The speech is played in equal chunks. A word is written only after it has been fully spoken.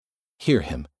Hear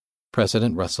him.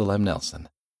 President Russell M. Nelson.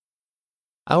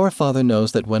 Our Father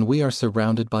knows that when we are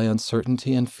surrounded by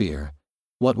uncertainty and fear,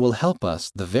 what will help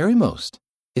us the very most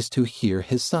is to hear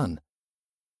his Son.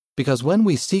 Because when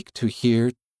we seek to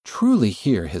hear, truly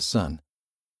hear his Son,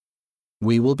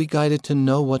 we will be guided to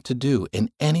know what to do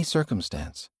in any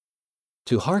circumstance.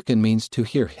 To hearken means to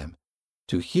hear him,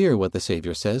 to hear what the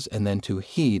Savior says, and then to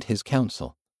heed his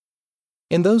counsel.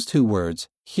 In those two words,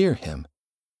 hear him,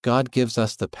 God gives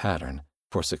us the pattern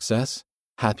for success,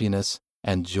 happiness,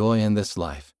 and joy in this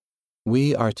life.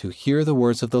 We are to hear the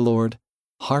words of the Lord,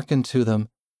 hearken to them,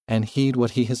 and heed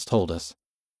what he has told us.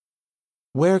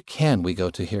 Where can we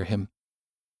go to hear him?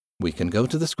 We can go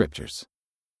to the Scriptures.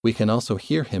 We can also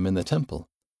hear him in the temple.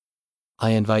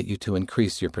 I invite you to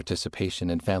increase your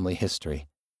participation in family history.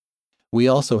 We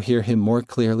also hear him more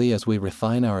clearly as we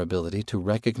refine our ability to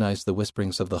recognize the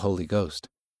whisperings of the Holy Ghost.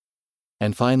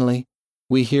 And finally,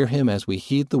 we hear him as we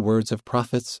heed the words of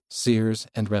prophets, seers,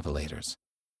 and revelators.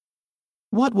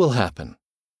 What will happen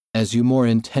as you more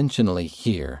intentionally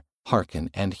hear, hearken,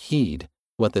 and heed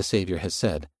what the Savior has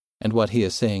said and what he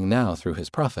is saying now through his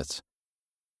prophets?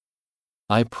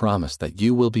 I promise that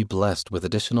you will be blessed with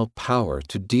additional power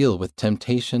to deal with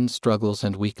temptation, struggles,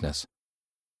 and weakness.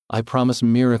 I promise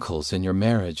miracles in your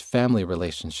marriage, family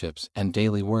relationships, and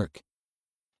daily work.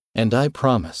 And I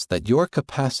promise that your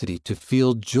capacity to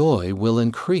feel joy will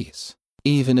increase,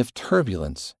 even if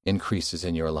turbulence increases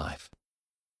in your life.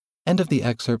 End of the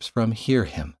excerpts from Hear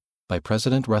Him by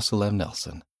President Russell M.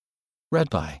 Nelson. Read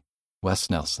by Wes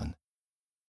Nelson.